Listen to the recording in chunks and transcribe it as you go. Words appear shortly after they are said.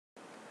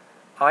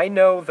I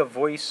know the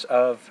voice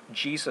of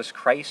Jesus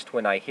Christ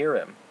when I hear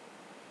him.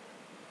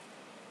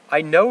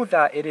 I know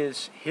that it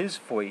is his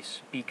voice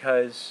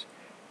because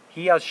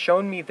he has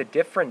shown me the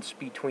difference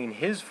between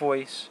his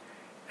voice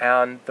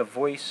and the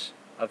voice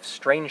of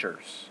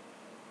strangers.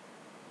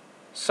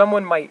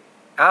 Someone might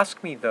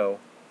ask me, though,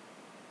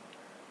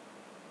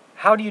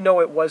 how do you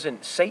know it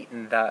wasn't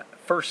Satan that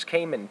first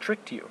came and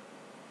tricked you?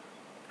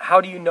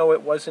 How do you know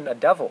it wasn't a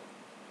devil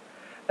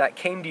that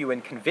came to you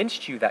and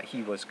convinced you that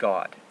he was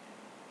God?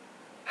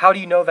 How do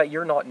you know that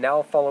you're not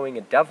now following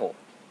a devil?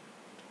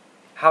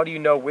 How do you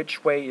know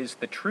which way is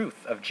the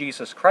truth of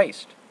Jesus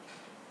Christ?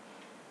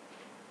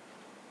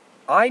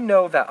 I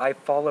know that I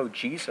follow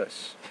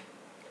Jesus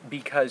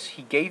because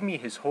he gave me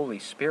his Holy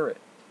Spirit.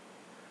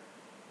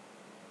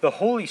 The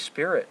Holy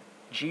Spirit,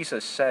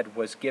 Jesus said,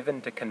 was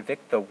given to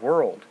convict the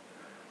world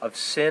of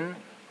sin,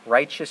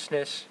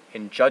 righteousness,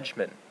 and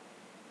judgment.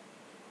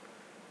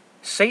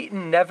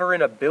 Satan never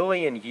in a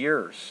billion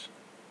years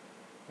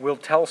will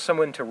tell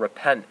someone to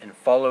repent and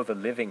follow the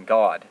living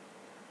God.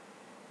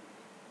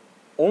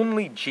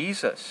 Only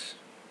Jesus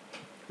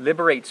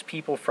liberates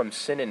people from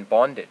sin and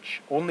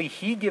bondage. Only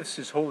he gives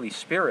his Holy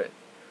Spirit,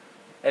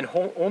 and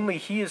only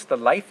he is the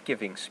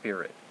life-giving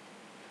Spirit.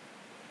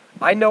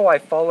 I know I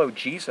follow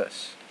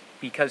Jesus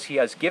because he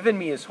has given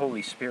me his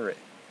Holy Spirit.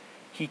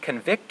 He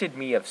convicted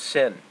me of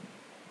sin,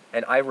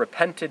 and I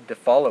repented to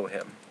follow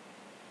him.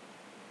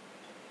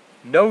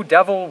 No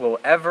devil will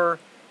ever,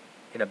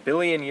 in a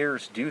billion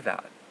years, do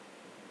that.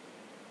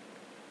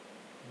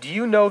 Do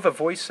you know the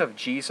voice of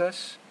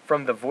Jesus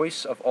from the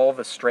voice of all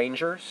the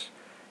strangers?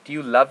 Do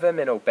you love him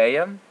and obey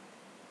him?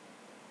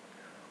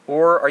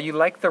 Or are you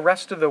like the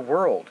rest of the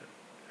world,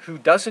 who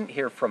doesn't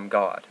hear from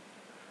God,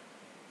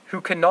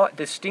 who cannot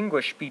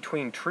distinguish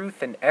between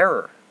truth and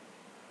error?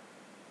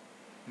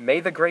 May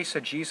the grace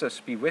of Jesus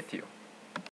be with you.